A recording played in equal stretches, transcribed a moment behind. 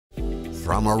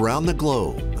from around the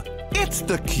globe. It's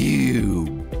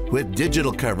theCUBE, with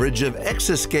digital coverage of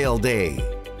Exascale Day.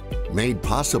 Made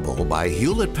possible by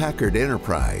Hewlett-Packard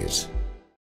Enterprise.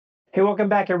 Hey, welcome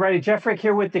back everybody. Jeff Frick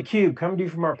here with theCUBE, coming to you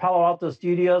from our Palo Alto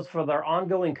studios for their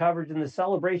ongoing coverage in the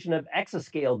celebration of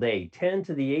Exascale Day, 10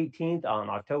 to the 18th on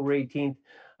October 18th,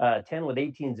 10 with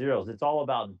 18 zeros. It's all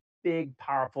about big,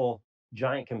 powerful,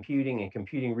 giant computing and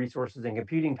computing resources and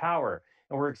computing power.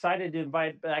 And we're excited to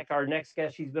invite back our next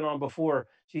guest. She's been on before.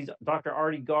 She's Dr.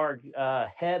 Arti Garg,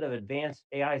 Head of Advanced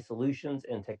AI Solutions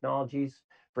and Technologies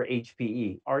for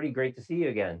HPE. Arti, great to see you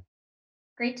again.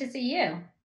 Great to see you.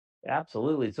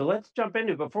 Absolutely. So let's jump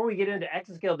into it. Before we get into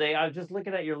Exascale Day, I was just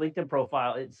looking at your LinkedIn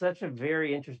profile. It's such a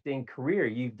very interesting career.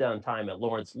 You've done time at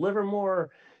Lawrence Livermore.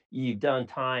 You've done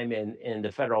time in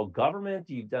the federal government.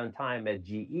 You've done time at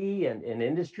GE and in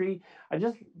industry. I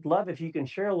just love if you can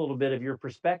share a little bit of your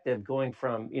perspective going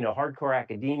from, hardcore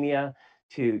academia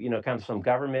to, kind of some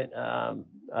government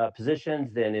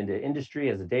positions, then into industry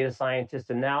as a data scientist,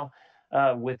 and now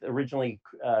with originally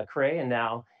Cray and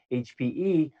now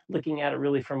HPE, looking at it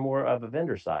really from more of a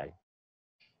vendor side.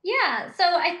 Yeah, so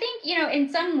I think, in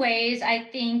some ways, I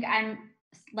think I'm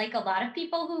like a lot of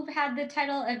people who've had the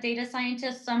title of data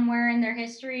scientist somewhere in their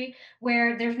history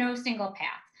where there's no single path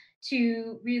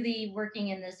to really working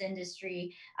in this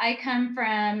industry. I come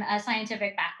from a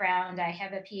scientific background. I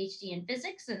have a PhD in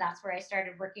physics, and that's where I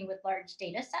started working with large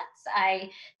data sets. I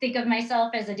think of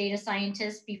myself as a data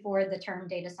scientist before the term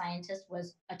data scientist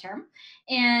was a term.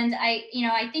 And I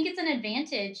think it's an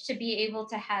advantage to be able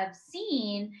to have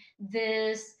seen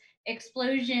this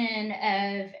explosion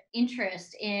of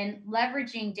interest in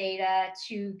leveraging data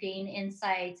to gain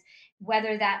insights,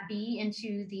 whether that be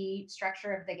into the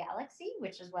structure of the galaxy,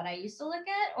 which is what I used to look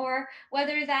at, or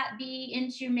whether that be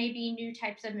into maybe new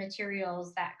types of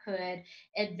materials that could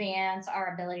advance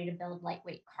our ability to build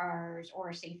lightweight cars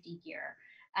or safety gear.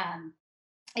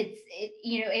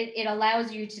 It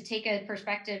allows you to take a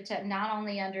perspective to not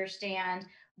only understand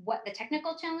what the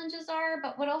technical challenges are,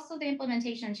 but what also the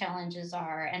implementation challenges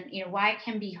are, and why it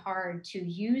can be hard to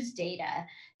use data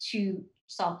to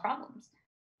solve problems.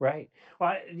 Right.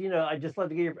 Well, I just love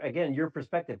to get your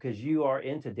perspective, because you are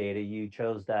into data. You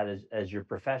chose that as your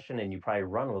profession, and you probably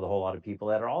run with a whole lot of people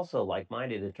that are also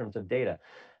like-minded in terms of data.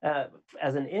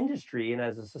 As an industry and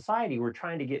as a society, we're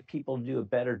trying to get people to do a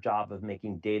better job of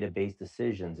making data-based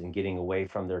decisions and getting away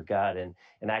from their gut and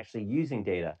actually using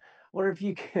data. I wonder if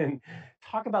you can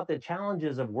talk about the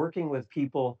challenges of working with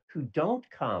people who don't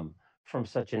come from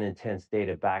such an intense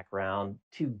data background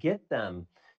to get them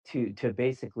to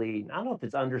basically, I don't know if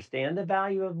it's understand the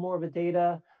value of more of a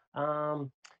data kind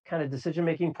of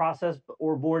decision-making process,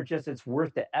 or more just it's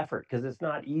worth the effort, because it's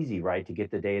not easy, right, to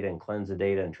get the data and cleanse the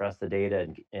data and trust the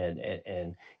data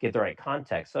and get the right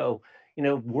context. So,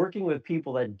 working with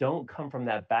people that don't come from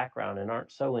that background and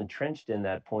aren't so entrenched in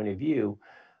that point of view,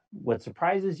 what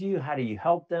surprises you? How do you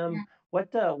help them?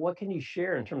 What can you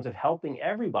share in terms of helping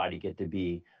everybody get to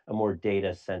be a more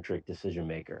data-centric decision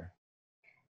maker?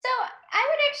 So I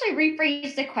would actually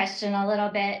rephrase the question a little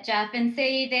bit, Jeff, and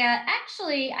say that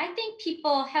actually I think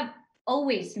people have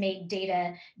always made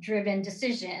data driven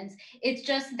decisions. It's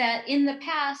just that in the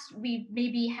past, we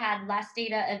maybe had less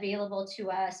data available to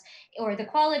us, or the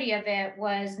quality of it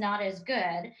was not as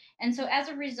good. And so as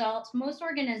a result, most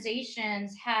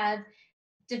organizations have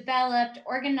developed,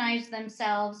 organized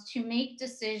themselves to make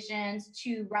decisions,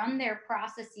 to run their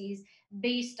processes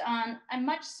based on a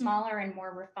much smaller and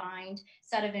more refined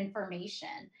set of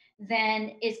information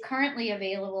than is currently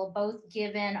available, both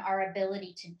given our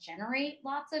ability to generate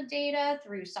lots of data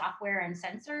through software and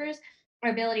sensors,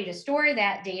 our ability to store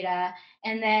that data,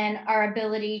 and then our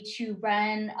ability to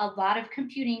run a lot of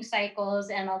computing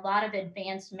cycles and a lot of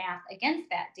advanced math against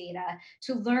that data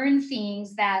to learn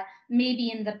things that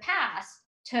maybe in the past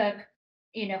took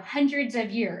hundreds of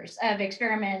years of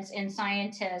experiments and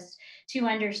scientists to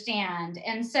understand.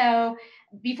 And so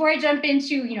before I jump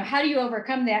into how do you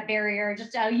overcome that barrier,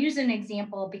 just I'll use an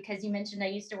example, because you mentioned I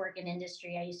used to work in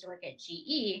industry. I used to work at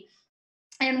GE.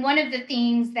 And one of the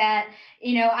things that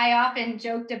I often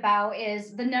joked about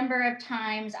is the number of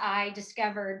times I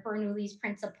discovered Bernoulli's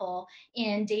principle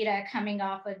in data coming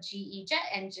off of GE jet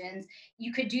engines.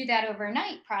 You could do that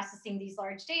overnight, processing these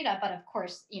large data, but of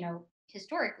course,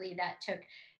 historically that took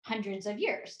hundreds of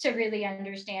years to really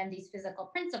understand these physical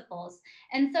principles.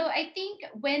 And so I think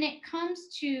when it comes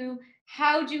to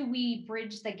how do we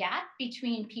bridge the gap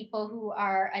between people who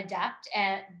are adept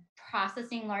at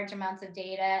processing large amounts of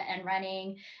data and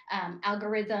running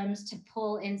algorithms to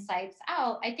pull insights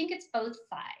out, I think it's both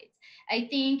sides. I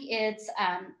think it's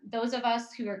those of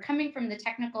us who are coming from the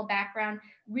technical background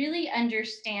really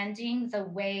understanding the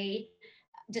way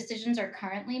decisions are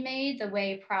currently made, the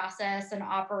way process and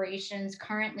operations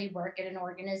currently work at an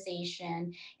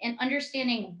organization, and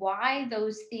understanding why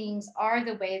those things are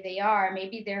the way they are.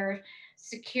 Maybe they're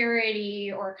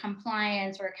security or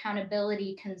compliance or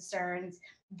accountability concerns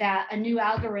that a new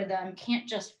algorithm can't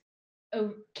just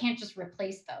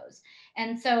replace those.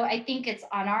 And so I think it's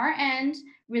on our end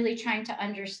really trying to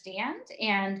understand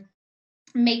and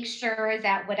make sure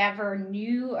that whatever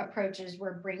new approaches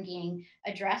we're bringing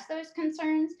address those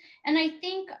concerns. And I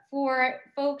think for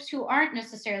folks who aren't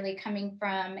necessarily coming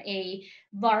from a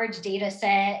large data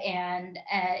set and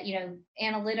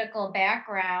analytical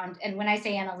background, and when I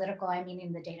say analytical, I mean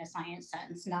in the data science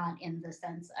sense, not in the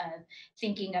sense of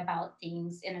thinking about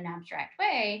things in an abstract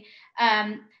way,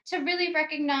 to really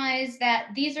recognize that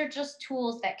these are just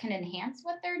tools that can enhance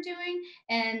what they're doing,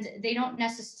 and they don't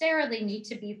necessarily need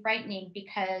to be frightening,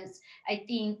 because I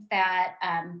think that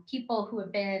people who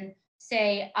have been,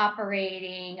 say,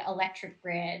 operating electric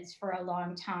grids for a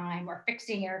long time or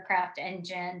fixing aircraft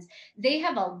engines, they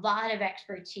have a lot of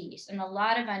expertise and a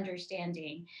lot of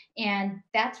understanding. And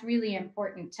that's really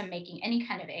important to making any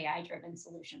kind of AI driven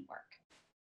solution work.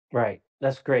 Right.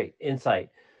 That's great insight.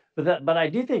 But I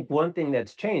do think one thing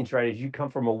that's changed, right, is you come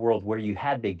from a world where you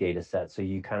had big data sets, so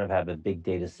you kind of have a big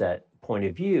data set point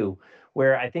of view.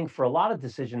 Where I think for a lot of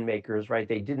decision makers, right,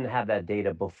 they didn't have that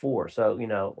data before. So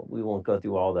we won't go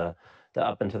through all the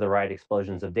up and to the right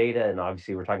explosions of data, and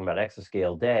obviously we're talking about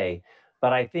exascale day.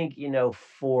 But I think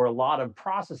for a lot of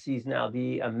processes now,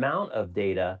 the amount of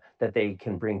data that they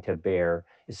can bring to bear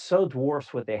is so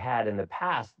dwarfs what they had in the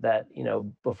past that,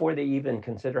 before they even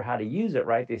consider how to use it,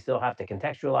 right, they still have to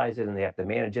contextualize it and they have to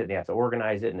manage it and they have to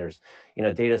organize it. And there's,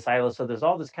 data silos. So there's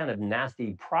all this kind of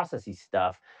nasty processy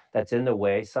stuff that's in the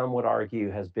way. Some would argue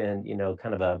has been,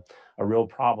 kind of a real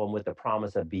problem with the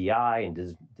promise of BI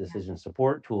and decision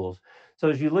support tools. So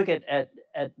as you look at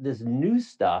this new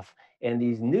stuff and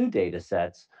these new data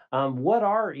sets, what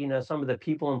are some of the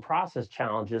people and process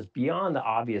challenges beyond the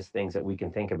obvious things that we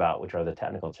can think about, which are the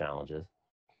technical challenges?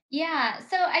 Yeah,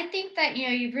 so I think that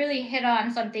you've really hit on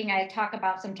something I talk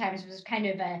about sometimes, was kind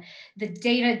of the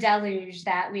data deluge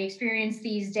that we experience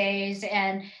these days,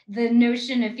 and the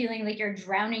notion of feeling like you're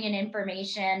drowning in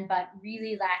information but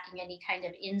really lacking any kind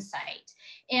of insight.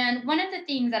 And one of the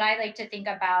things that I like to think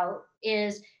about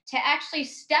is to actually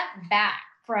step back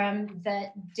from the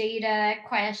data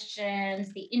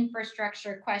questions, the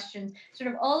infrastructure questions, sort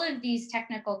of all of these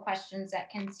technical questions that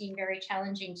can seem very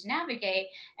challenging to navigate,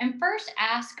 and first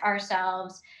ask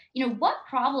ourselves, what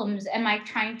problems am I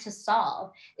trying to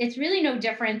solve? It's really no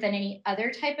different than any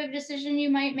other type of decision you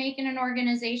might make in an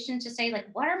organization, to say, like,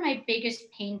 what are my biggest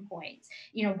pain points?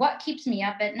 What keeps me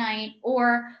up at night?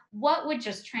 Or what would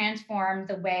just transform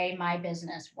the way my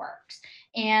business works?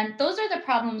 And those are the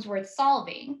problems worth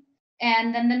solving.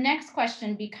 And then the next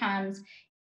question becomes,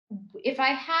 if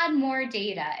I had more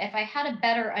data, if I had a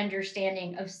better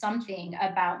understanding of something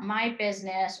about my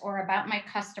business or about my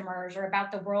customers or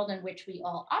about the world in which we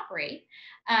all operate,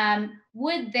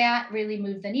 would that really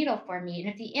move the needle for me? And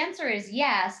if the answer is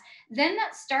yes, then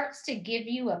that starts to give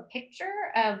you a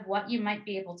picture of what you might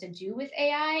be able to do with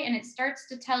AI. And it starts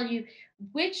to tell you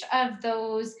which of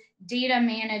those data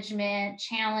management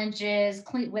challenges,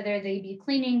 whether they be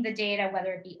cleaning the data,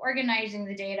 whether it be organizing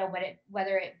the data,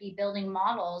 whether it be building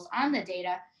models on the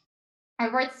data,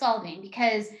 are worth solving.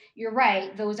 Because you're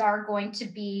right, those are going to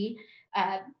be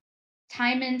uh,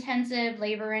 time intensive,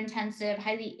 labor intensive,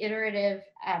 highly iterative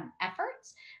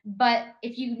efforts. But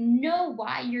if you know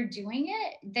why you're doing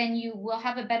it, then you will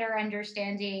have a better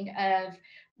understanding of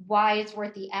why it's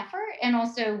worth the effort, and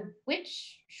also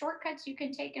which shortcuts you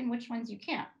can take and which ones you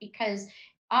can't. Because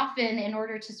often, in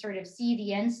order to sort of see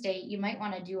the end state, you might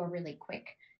want to do a really quick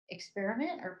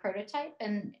experiment or prototype.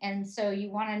 And so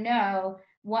you want to know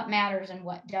what matters and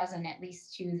what doesn't, at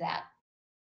least to that,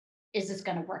 is this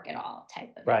going to work at all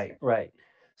type of Right, experiment. right.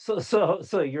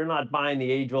 So you're not buying the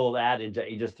age-old adage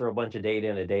that you just throw a bunch of data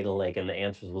in a data lake and the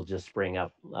answers will just spring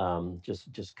up,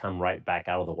 just come right back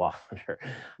out of the water. I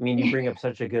mean, you bring up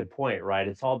such a good point, right?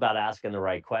 It's all about asking the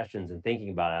right questions and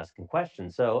thinking about asking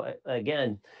questions. So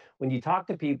again, when you talk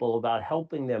to people about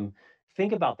helping them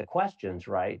think about the questions,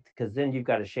 right? Because then you've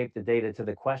got to shape the data to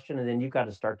the question, and then you've got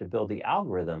to start to build the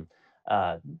algorithm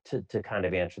to kind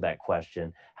of answer that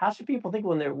question. How should people think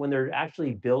when they're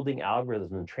actually building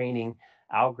algorithms and training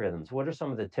algorithms? What are some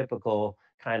of the typical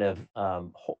kind of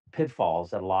pitfalls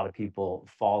that a lot of people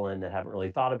fall in that haven't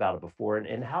really thought about it before?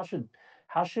 And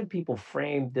how should people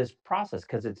frame this process?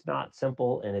 Because it's not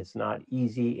simple and it's not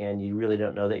easy, and you really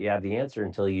don't know that you have the answer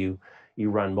until you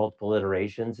run multiple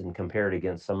iterations and compare it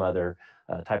against some other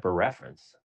type of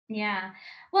reference. Yeah.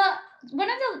 Well, one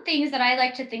of the things that I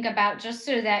like to think about, just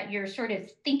so that you're sort of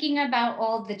thinking about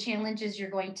all the challenges you're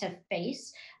going to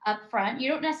face up front, you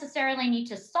don't necessarily need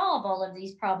to solve all of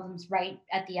these problems right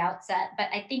at the outset, but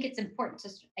I think it's important to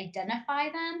identify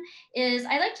them. Is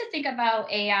I like to think about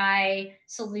AI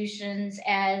solutions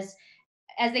as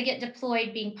they get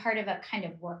deployed being part of a kind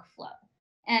of workflow.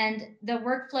 And the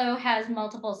workflow has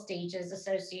multiple stages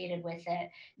associated with it.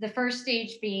 The first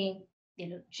stage being,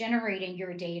 generating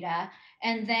your data,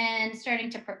 and then starting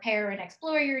to prepare and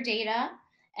explore your data,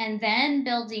 and then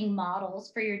building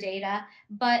models for your data.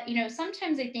 But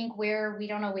sometimes I think where we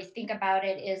don't always think about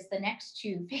it is the next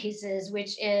two phases,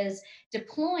 which is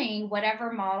deploying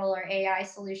whatever model or AI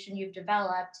solution you've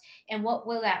developed, and what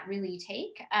will that really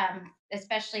take,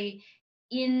 especially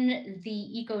in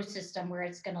the ecosystem where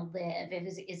it's going to live.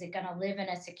 Is it going to live in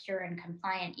a secure and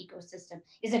compliant ecosystem?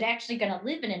 Is it actually going to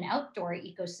live in an outdoor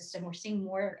ecosystem? We're seeing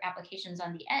more applications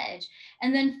on the edge.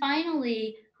 And then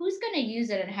finally, who's going to use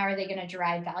it and how are they going to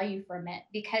derive value from it?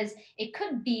 Because it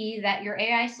could be that your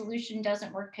AI solution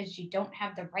doesn't work because you don't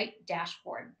have the right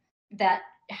dashboard that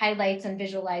highlights and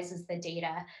visualizes the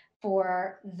data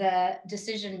for the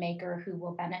decision maker who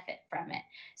will benefit from it.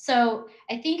 So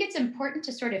I think it's important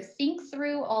to sort of think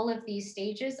through all of these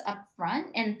stages up front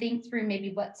and think through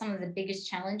maybe what some of the biggest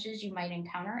challenges you might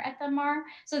encounter at them are,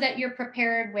 so that you're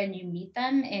prepared when you meet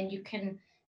them and you can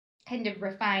kind of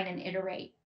refine and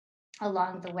iterate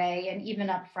along the way, and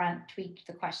even up front tweak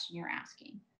the question you're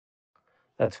asking.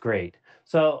 That's great.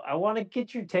 So I want to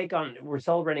get your take on, we're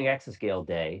celebrating Exascale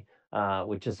Day,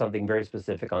 which is something very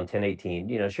specific on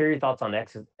 1018. Share your thoughts on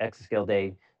Exascale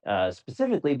Day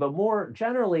specifically, but more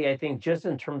generally, I think just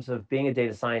in terms of being a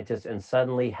data scientist and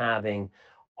suddenly having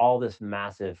all this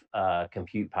massive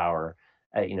compute power,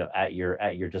 at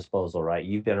your disposal, right?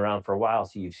 You've been around for a while,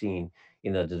 so you've seen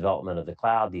the development of the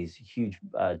cloud, these huge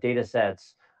data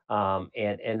sets,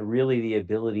 and really the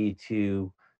ability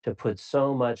to put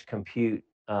so much compute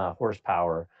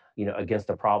horsepower, against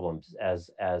the problems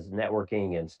as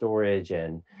networking and storage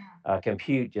and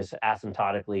compute just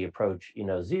asymptotically approach,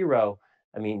 zero.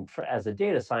 I mean, as a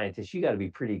data scientist, you got to be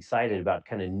pretty excited about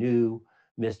kind of new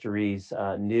mysteries,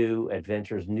 new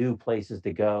adventures, new places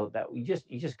to go that you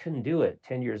just couldn't do it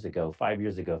 10 years ago, 5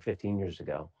 years ago, 15 years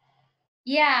ago.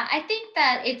 Yeah, I think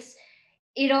that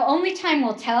only time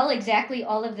will tell exactly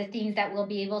all of the things that we'll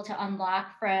be able to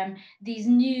unlock from these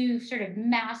new sort of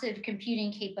massive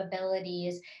computing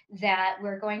capabilities that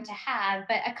we're going to have.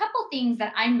 But a couple things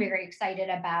that I'm very excited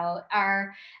about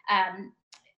are, um,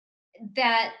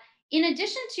 that in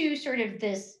addition to sort of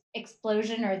this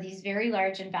explosion or these very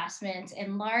large investments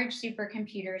in large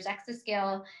supercomputers,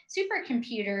 exascale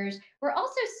supercomputers, we're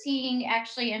also seeing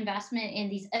actually investment in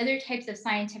these other types of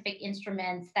scientific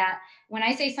instruments that, when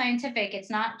I say scientific, it's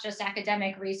not just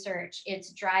academic research,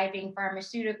 it's driving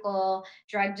pharmaceutical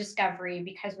drug discovery,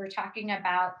 because we're talking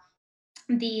about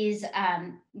these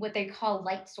what they call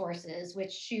light sources,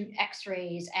 which shoot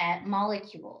x-rays at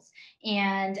molecules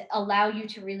and allow you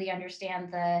to really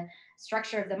understand the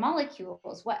structure of the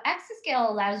molecules. What exascale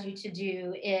allows you to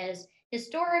do is,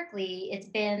 historically it's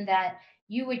been that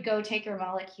you would go take your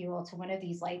molecule to one of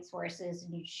these light sources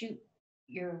and you'd shoot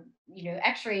your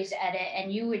x-rays at it,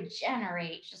 and you would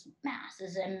generate just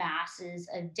masses and masses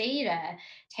of data,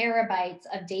 terabytes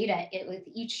of data with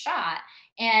each shot.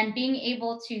 And being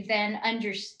able to then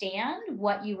understand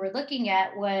what you were looking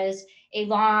at was a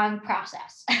long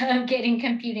process of getting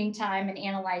computing time and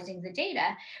analyzing the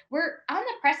data. We're on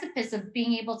the precipice of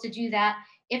being able to do that,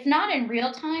 if not in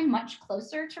real time, much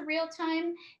closer to real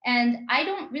time. And I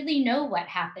don't really know what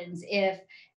happens if,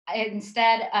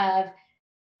 instead of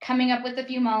coming up with a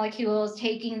few molecules,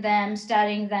 taking them,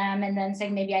 studying them, and then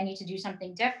saying maybe I need to do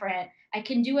something different, I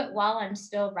can do it while I'm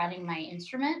still running my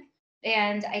instrument.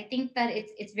 And I think that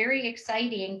it's very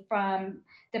exciting from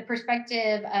the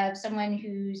perspective of someone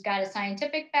who's got a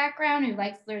scientific background, who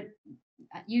likes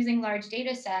using large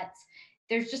data sets.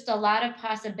 There's just a lot of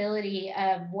possibility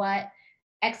of what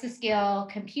exascale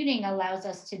computing allows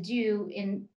us to do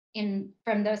in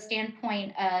from the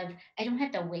standpoint of, I don't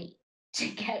have to wait to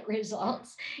get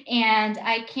results, and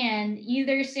I can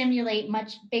either simulate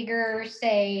much bigger,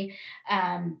 say,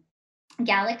 um,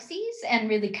 galaxies, and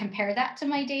really compare that to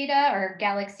my data, or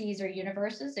galaxies or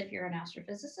universes if you're an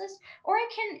astrophysicist, or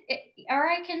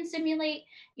I can simulate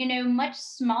much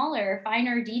smaller,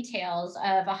 finer details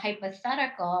of a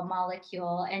hypothetical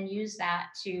molecule and use that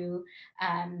to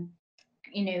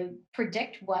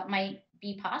predict what might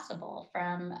be possible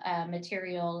from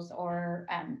materials or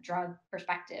drug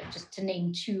perspective, just to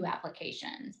name two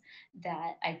applications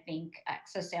that I think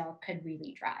Exascale could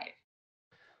really drive.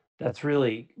 That's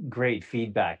really great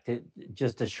feedback.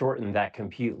 Just to shorten that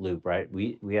compute loop, right?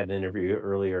 We had an interview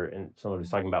earlier, and someone was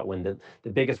talking about when the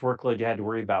biggest workload you had to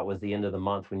worry about was the end of the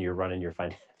month when you're running your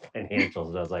financials.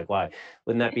 And I was like, why?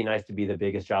 Wouldn't that be nice to be the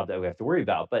biggest job that we have to worry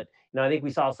about? But I think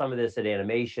we saw some of this at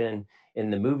animation in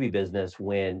the movie business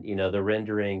when the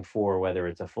rendering for whether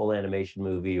it's a full animation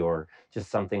movie or just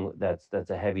something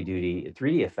that's a heavy duty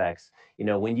 3D effects.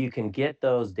 When you can get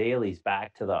those dailies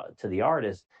back to the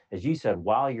artist, as you said,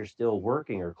 while you're still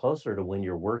working or closer to when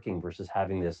you're working versus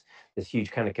having this huge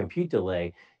kind of compute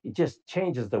delay, it just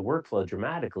changes the workflow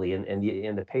dramatically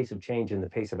and the pace of change and the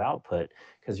pace of output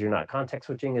because you're not context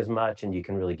switching as much and you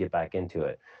can really get back into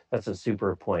it. That's a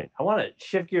super point. I want to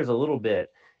shift gears a little bit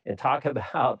and talk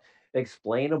about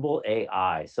explainable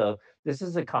AI. So this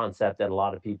is a concept that a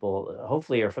lot of people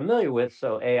hopefully are familiar with.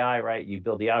 So AI, right? You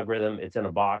build the algorithm, it's in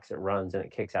a box, it runs, and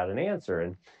it kicks out an answer.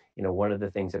 And one of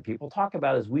the things that people talk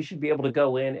about is we should be able to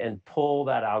go in and pull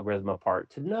that algorithm apart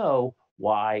to know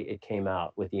why it came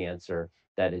out with the answer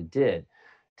that it did.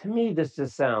 To me, this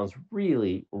just sounds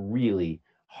really, really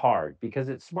hard because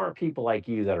it's smart people like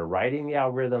you that are writing the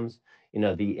algorithms,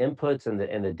 the inputs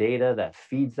and the data that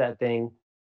feeds that thing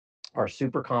are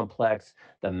super complex.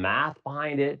 The math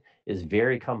behind it is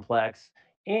very complex.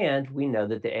 And we know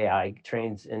that the AI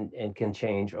trains and can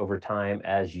change over time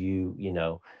as you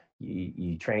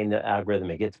train the algorithm,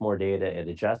 it gets more data, it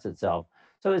adjusts itself.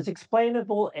 So is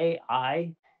explainable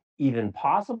AI even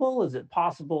possible? Is it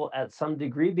possible at some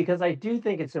degree? Because I do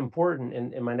think it's important,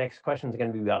 and my next question is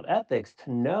going to be about ethics,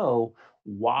 to know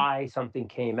why something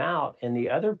came out. And the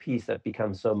other piece that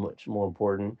becomes so much more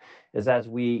important is as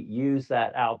we use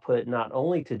that output not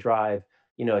only to drive,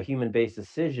 a human-based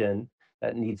decision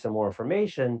that needs some more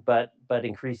information, but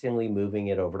increasingly moving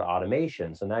it over to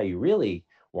automation. So now you really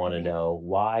want to Right. know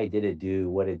why did it do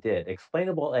what it did?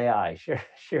 Explainable AI.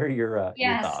 Share your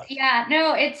Yes, thoughts. yeah,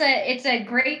 no, it's a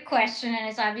great question, and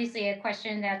it's obviously a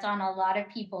question that's on a lot of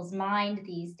people's mind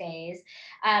these days.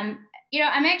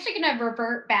 I'm actually going to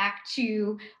revert back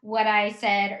to what I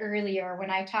said earlier when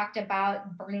I talked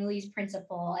about Bernoulli's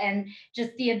principle and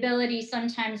just the ability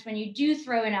sometimes when you do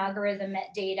throw an algorithm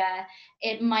at data,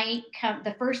 it might come.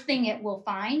 The first thing it will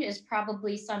find is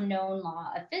probably some known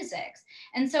law of physics.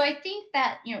 And so I think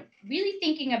that, really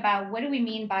thinking about what do we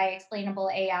mean by explainable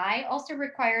AI also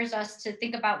requires us to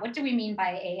think about what do we mean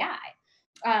by AI.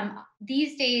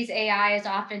 These days, AI is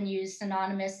often used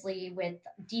synonymously with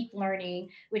deep learning,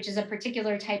 which is a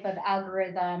particular type of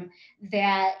algorithm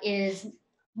that is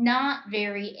not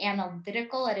very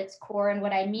analytical at its core. And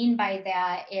what I mean by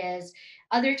that is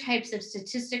other types of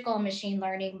statistical machine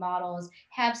learning models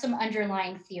have some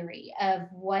underlying theory of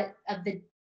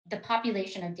the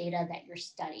population of data that you're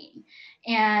studying.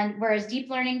 And whereas deep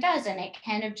learning doesn't, it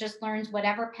kind of just learns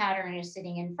whatever pattern is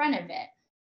sitting in front of it.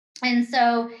 And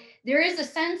so there is a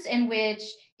sense in which,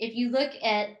 if you look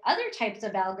at other types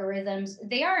of algorithms,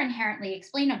 they are inherently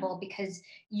explainable because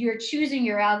you're choosing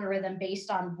your algorithm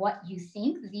based on what you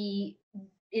think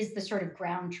is the sort of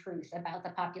ground truth about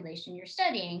the population you're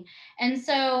studying. And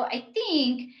so I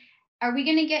think, are we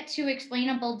going to get to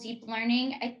explainable deep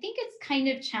learning? I think it's kind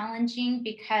of challenging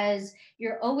because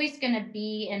you're always going to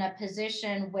be in a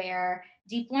position where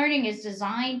deep learning is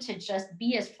designed to just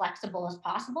be as flexible as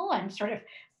possible and sort of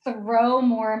throw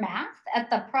more math at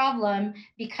the problem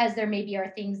because there maybe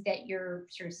are things that your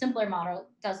sort of simpler model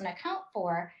doesn't account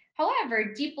for.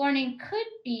 However, deep learning could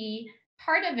be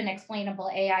part of an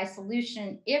explainable AI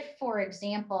solution if, for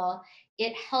example,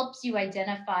 it helps you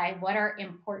identify what are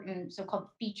important so-called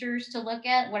features to look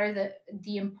at, what are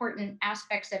the important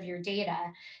aspects of your data.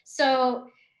 So,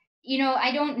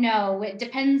 I don't know. It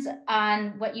depends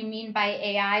on what you mean by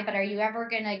AI, but are you ever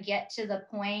going to get to the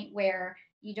point where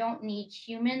you don't need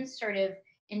humans sort of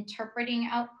interpreting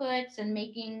outputs and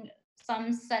making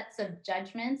some sets of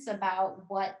judgments about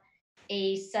what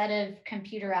a set of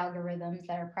computer algorithms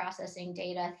that are processing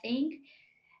data think?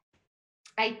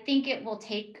 I think it will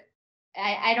take.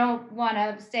 I don't want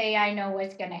to say I know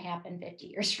what's going to happen 50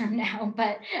 years from now,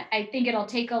 but I think it'll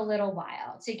take a little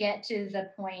while to get to the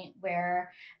point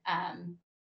um,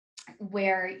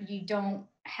 where you don't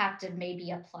have to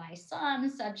maybe apply some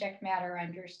subject matter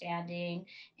understanding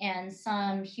and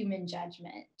some human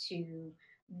judgment to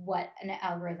what an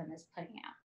algorithm is putting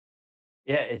out.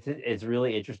 Yeah, it's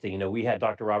really interesting. We had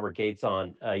Dr. Robert Gates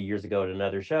on years ago at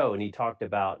another show, and he talked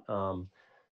about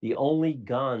the only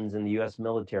guns in the U.S.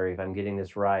 military, if I'm getting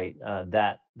this right,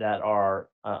 that are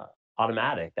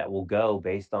automatic that will go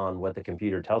based on what the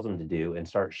computer tells them to do and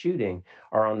start shooting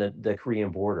are on the Korean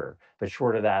border. But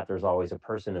short of that, there's always a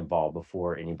person involved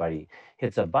before anybody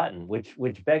hits a button,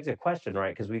 which begs a question,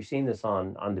 right? Because we've seen this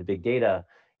on the big data,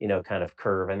 kind of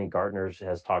curve. I think Gartner's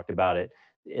has talked about it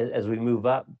as we move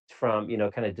up from,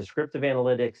 kind of descriptive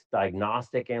analytics,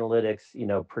 diagnostic analytics,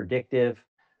 predictive,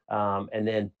 and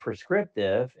then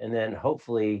prescriptive, and then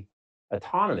hopefully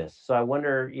autonomous. So I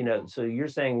wonder, so you're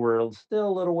saying we're still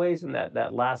a little ways and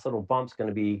that last little bump's going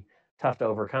to be tough to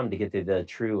overcome to get to the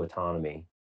true autonomy.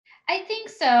 I think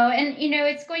so. And,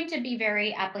 it's going to be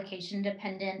very application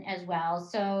dependent as well.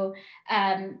 So,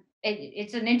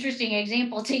 it's an interesting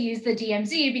example to use the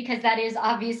DMZ because that is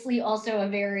obviously also a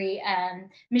very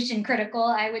mission critical,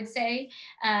 I would say,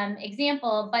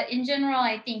 example. But in general,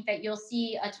 I think that you'll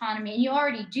see autonomy, and you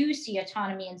already do see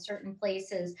autonomy in certain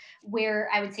places where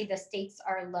I would say the stakes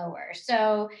are lower.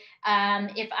 So,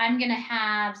 if I'm going to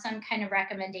have some kind of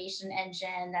recommendation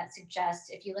engine that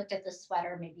suggests if you looked at the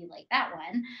sweater, maybe like that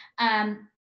one, um,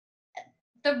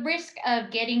 the risk of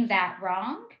getting that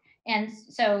wrong, and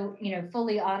so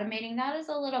fully automating that is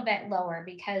a little bit lower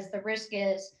because the risk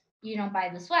is you don't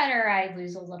buy the sweater, I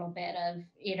lose a little bit of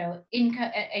income,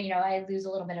 I lose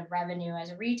a little bit of revenue as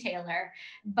a retailer,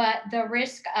 but the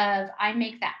risk of I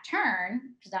make that turn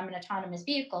because I'm an autonomous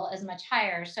vehicle is much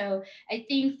higher. So I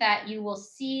think that you will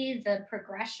see the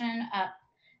progression up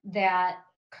that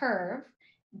curve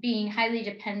being highly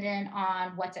dependent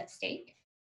on what's at stake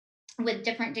with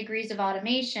different degrees of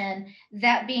automation.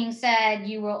 That being said,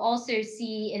 you will also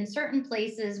see in certain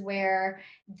places where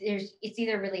it's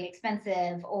either really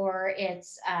expensive or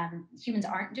it's humans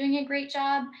aren't doing a great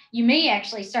job. You may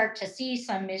actually start to see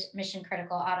some mission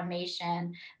critical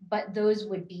automation, but those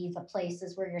would be the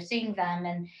places where you're seeing them.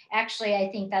 And actually, I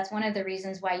think that's one of the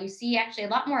reasons why you see actually a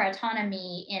lot more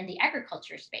autonomy in the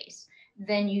agriculture space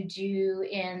than you do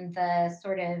in the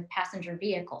sort of passenger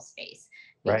vehicle space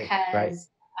Right, right. because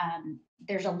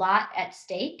there's a lot at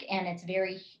stake and it's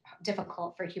very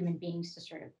difficult for human beings to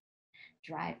sort of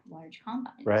drive large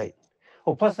combines. Right.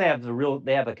 Well, plus they have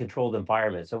a controlled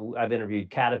environment. So I've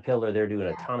interviewed Caterpillar. They're doing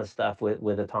a Yeah, ton of stuff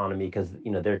with autonomy because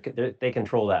they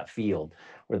control that field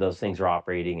where those things are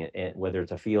operating, and whether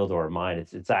it's a field or a mine.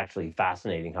 It's actually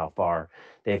fascinating how far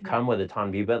they've yeah. come with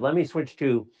autonomy. But let me switch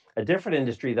to a different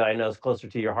industry that I know is closer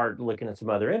to your heart. Looking at some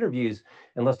other interviews,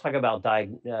 and let's talk about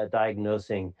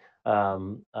diagnosing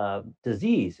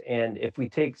disease. And if we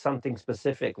take something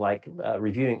specific like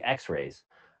reviewing X-rays.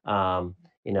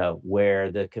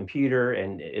 Where the computer,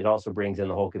 and it also brings in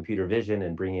the whole computer vision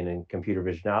and bringing in computer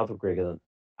vision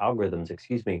algorithms,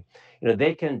 excuse me,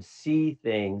 they can see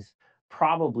things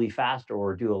probably faster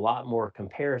or do a lot more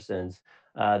comparisons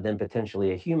than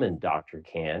potentially a human doctor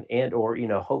can. And, or,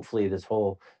 hopefully this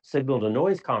whole signal to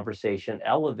noise conversation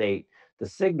elevate the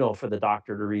signal for the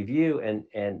doctor to review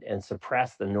and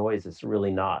suppress the noise that's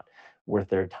really not worth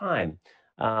their time.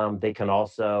 They can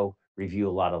also review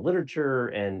a lot of literature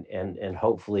and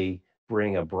hopefully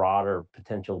bring a broader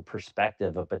potential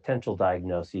perspective of potential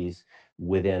diagnoses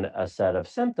within a set of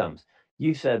symptoms.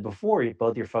 You said before,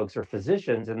 both your folks are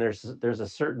physicians, and there's a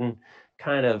certain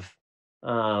kind of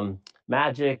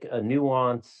magic, a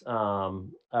nuance,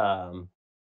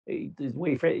 this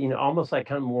way for almost like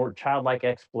kind of more childlike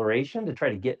exploration to try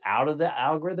to get out of the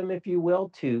algorithm, if you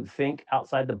will, to think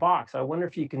outside the box. I wonder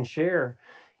if you can share,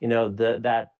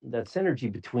 that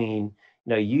synergy between,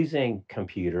 using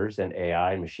computers and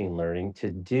AI and machine learning to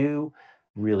do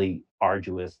really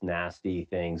arduous, nasty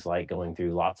things like going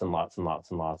through lots and lots and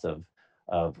lots and lots of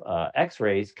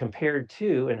X-rays compared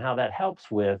to, and how that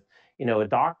helps with a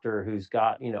doctor who's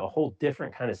got, a whole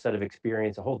different kind of set of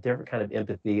experience, a whole different kind of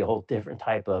empathy, a whole different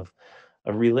type of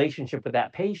a relationship with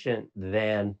that patient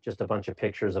than just a bunch of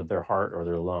pictures of their heart or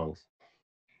their lungs.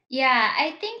 Yeah,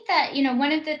 I think that,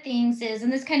 one of the things is,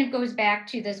 and this kind of goes back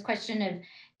to this question of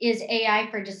is AI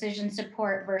for decision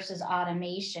support versus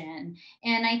automation?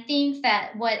 And I think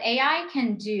that what AI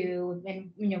can do,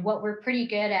 and what we're pretty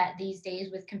good at these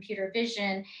days with computer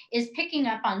vision, is picking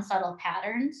up on subtle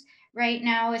patterns right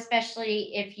now,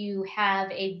 especially if you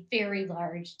have a very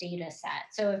large data set.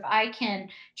 So if I can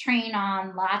train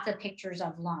on lots of pictures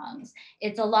of lungs,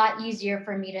 it's a lot easier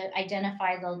for me to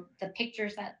identify the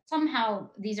pictures that somehow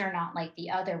these are not like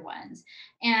the other ones.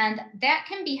 And that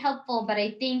can be helpful, but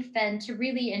I think then to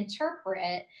really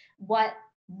interpret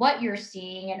what you're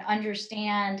seeing and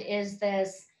understand, is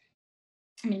this,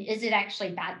 I mean, is it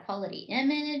actually bad quality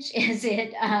image? Is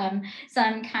it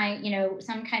some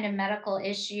kind of medical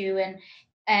issue?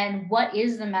 And what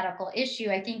is the medical issue?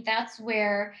 I think that's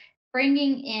where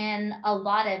bringing in a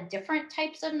lot of different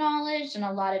types of knowledge and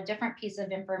a lot of different pieces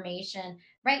of information.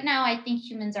 Right now, I think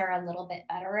humans are a little bit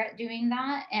better at doing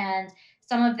that. And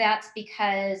some of that's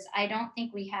because I don't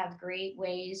think we have great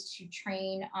ways to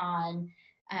train on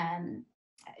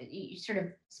sort of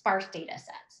sparse data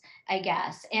sets, I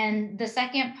guess. And the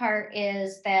second part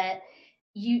is that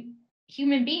you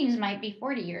human beings might be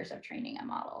 40 years of training a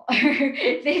model or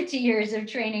 50 years of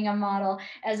training a model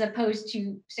as opposed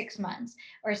to 6 months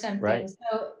or something. Right.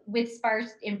 So with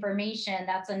sparse information,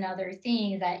 that's another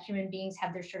thing, that human beings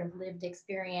have their sort of lived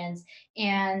experience,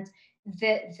 and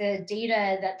the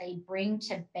data that they bring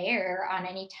to bear on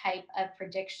any type of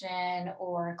prediction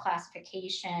or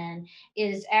classification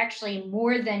is actually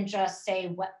more than just say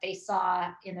what they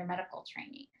saw in their medical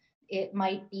training. It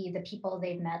might be the people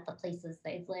they've met, the places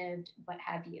they've lived, what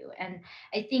have you. And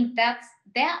I think that's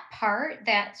that part,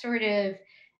 that sort of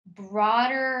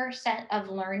broader set of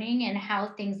learning, and how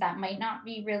things that might not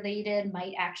be related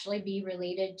might actually be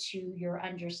related to your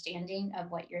understanding of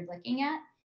what you're looking at.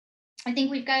 I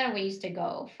think we've got a ways to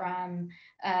go from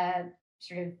a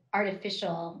sort of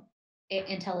artificial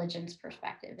intelligence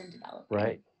perspective in developing.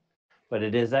 Right. But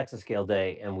it is exascale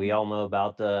day, and we all know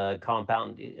about the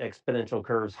compound exponential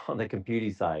curves on the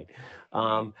computing side.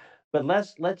 Right. But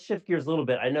let's shift gears a little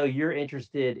bit. I know you're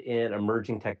interested in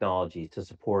emerging technologies to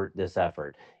support this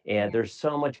effort, and Yeah. there's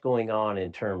so much going on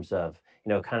in terms of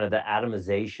kind of the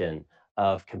atomization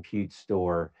of compute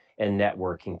store and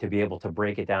networking to be able to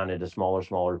break it down into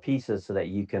smaller pieces so that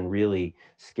you can really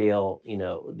scale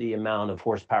the amount of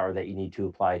horsepower that you need to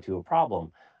apply to a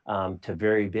problem, to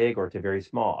very big or to very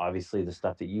small. Obviously, the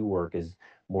stuff that you work is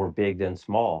more big than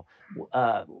small.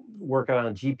 Work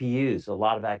on GPUs, a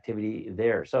lot of activity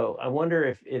there. So I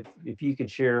wonder if you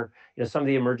could share, some of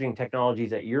the emerging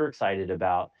technologies that you're excited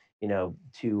about,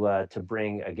 to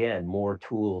bring again more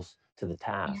tools to the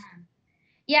Yeah. task.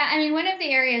 Yeah, I mean, one of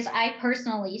the areas I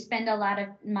personally spend a lot of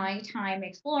my time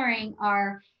exploring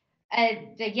are,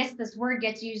 I guess this word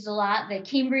gets used a lot, the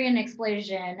Cambrian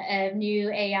explosion of new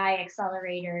AI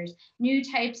accelerators, new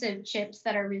types of chips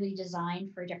that are really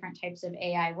designed for different types of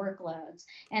AI workloads.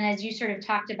 And as you sort of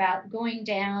talked about, going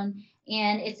down,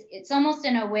 and it's almost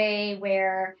in a way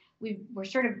where we're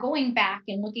sort of going back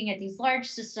and looking at these large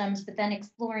systems, but then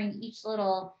exploring each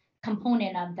little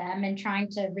component of them and trying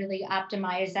to really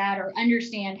optimize that or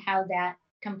understand how that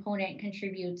component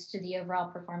contributes to the overall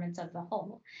performance of the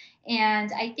whole.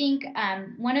 And I think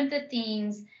one of the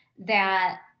things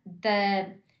that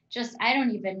the just I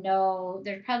don't even know,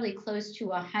 there's probably close to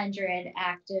 100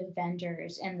 active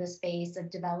vendors in the space of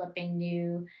developing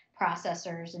new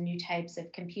processors and new types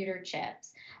of computer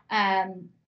chips. Um,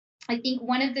 I think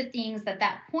one of the things that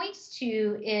that points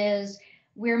to is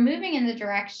we're moving in the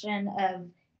direction of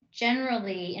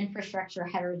generally infrastructure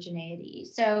heterogeneity.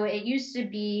 So it used to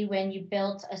be when you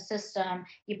built a system,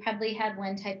 you probably had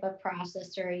one type of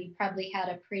processor, you probably had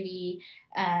a pretty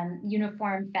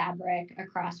uniform fabric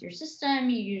across your system.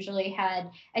 You usually had,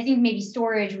 I think maybe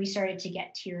storage, we started to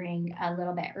get tiering a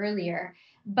little bit earlier.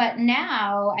 But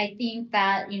now I think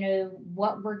that,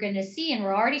 what we're going to see, and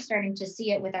we're already starting to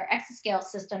see it with our exascale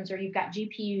systems where you've got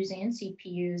GPUs and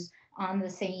CPUs on the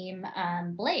same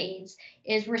blades,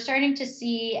 is we're starting to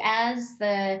see, as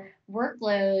the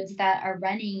workloads that are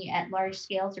running at large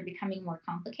scales are becoming more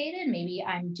complicated. Maybe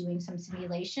I'm doing some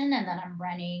simulation and then I'm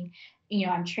running,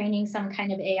 I'm training some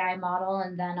kind of AI model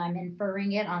and then I'm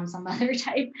inferring it on some other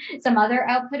type, some other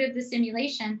output of the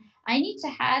simulation. I need to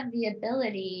have the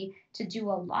ability to do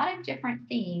a lot of different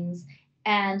things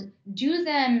and do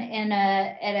them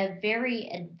at a very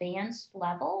advanced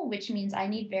level, which means I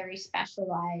need very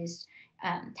specialized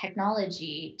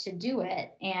technology to do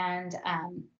it. And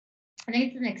I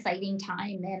think it's an exciting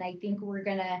time, and I think we're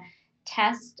gonna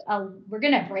we're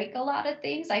gonna break a lot of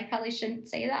things. I probably shouldn't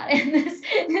say that in this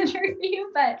interview,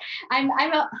 but I'm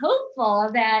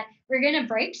hopeful that we're gonna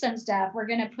break some stuff. We're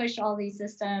gonna push all these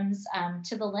systems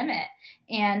to the limit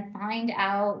and find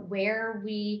out where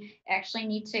we actually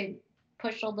need to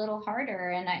push a little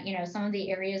harder. And some of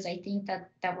the areas I think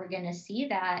that we're gonna see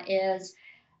that is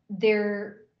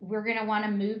we're going to want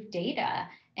to move data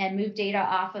and move data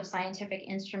off of scientific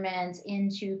instruments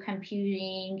into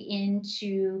computing,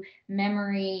 into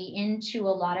memory, into a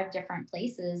lot of different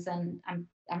places. And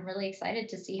I'm really excited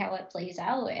to see how it plays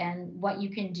out and what you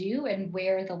can do and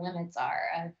where the limits are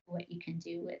of what you can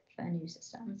do with the new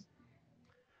systems.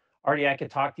 Artie, I could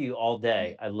talk to you all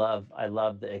day. I love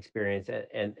the experience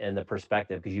and the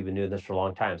perspective because you've been doing this for a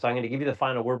long time. So I'm going to give you the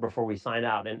final word before we sign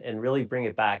out and really bring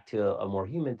it back to a more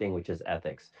human thing, which is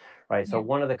ethics, right? So Yeah.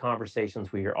 one of the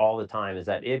conversations we hear all the time is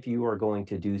that if you are going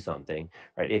to do something,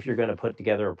 right, if you're going to put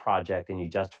together a project and you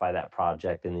justify that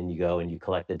project and then you go and you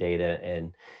collect the data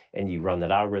and you run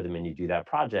that algorithm and you do that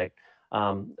project,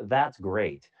 that's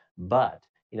great. But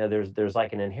there's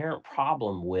like an inherent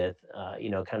problem with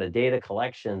kind of data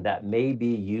collection that may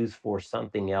be used for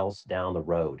something else down the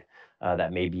road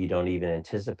that maybe you don't even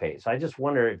anticipate. So I just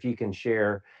wonder if you can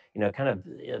share kind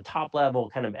of top level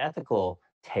kind of ethical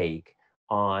take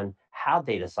on how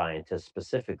data scientists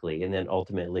specifically, and then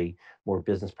ultimately more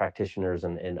business practitioners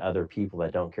and other people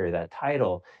that don't carry that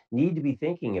title need to be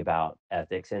thinking about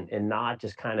ethics and not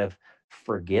just kind of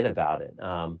forget about it.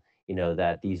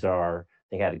 That these are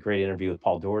they had a great interview with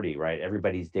Paul Doherty, right?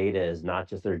 Everybody's data is not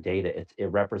just their data;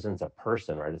 it represents a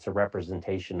person, right? It's a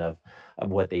representation of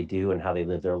what they do and how they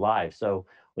live their lives. So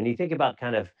when you think about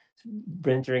kind of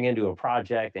venturing into a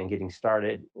project and getting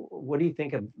started, what do you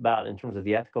think about in terms of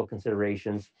the ethical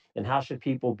considerations and how should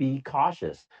people be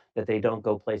cautious that they don't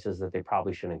go places that they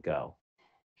probably shouldn't go?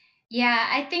 Yeah,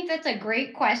 I think that's a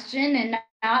great question and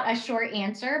not a short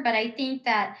answer, but I think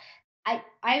that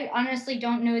I honestly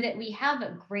don't know that we have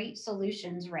a great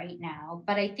solutions right now,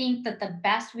 but I think that the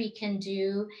best we can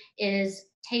do is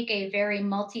take a very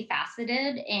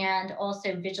multifaceted and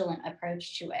also vigilant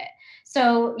approach to it.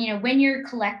 So, when you're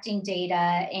collecting data,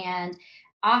 and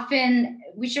often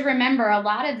we should remember a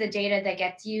lot of the data that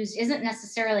gets used isn't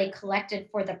necessarily collected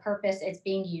for the purpose it's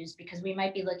being used, because we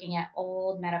might be looking at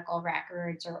old medical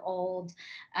records or old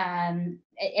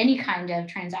any kind of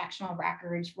transactional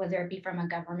records, whether it be from a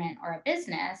government or a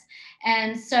business.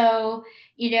 And so,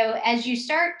 as you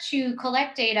start to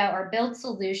collect data or build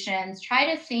solutions,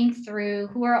 try to think through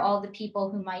who are all the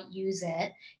people who might use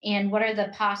it and what are the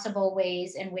possible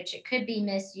ways in which it could be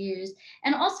misused.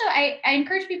 And also, I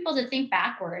encourage people to think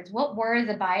backwards. What were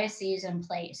the biases in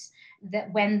place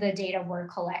that when the data were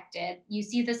collected? You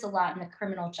see this a lot in the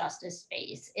criminal justice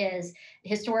space, is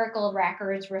historical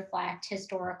records reflect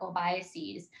historical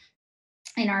biases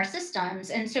in our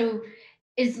systems. And so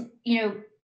is,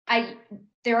 I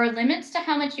there are limits to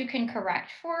how much you can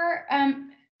correct for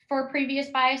previous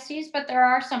biases, but there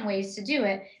are some ways to do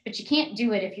it, but you can't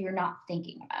do it if you're not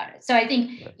thinking about it. So I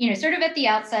think, Right. sort of at the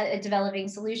outset of developing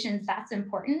solutions, that's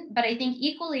important. But I think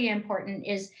equally important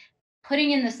is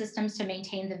putting in the systems to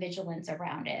maintain the vigilance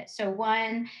around it. So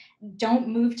one, don't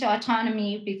move to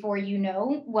autonomy before you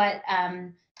know what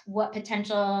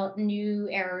potential new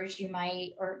errors you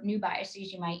might, or new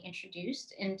biases you might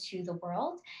introduce into the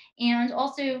world. And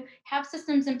also have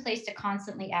systems in place to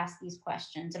constantly ask these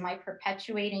questions. Am I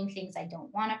perpetuating things I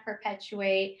don't want to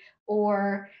perpetuate?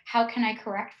 Or how can I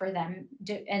correct for them?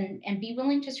 And be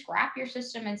willing to scrap your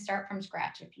system and start from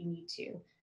scratch if you need to.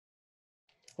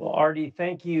 Well, Artie,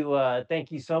 thank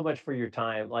you so much for your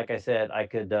time. Like I said, I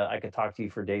could talk to you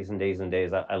for days and days and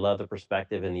days. I love the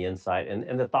perspective and the insight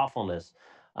and the thoughtfulness.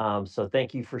 So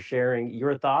thank you for sharing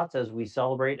your thoughts as we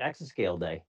celebrate Exascale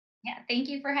Day. Yeah, thank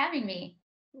you for having me.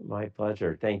 My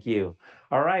pleasure. Thank you.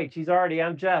 All right, she's Artie.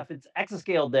 I'm Jeff. It's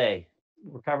Exascale Day.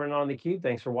 We're covering it on the Cube.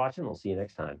 Thanks for watching. We'll see you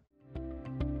next time.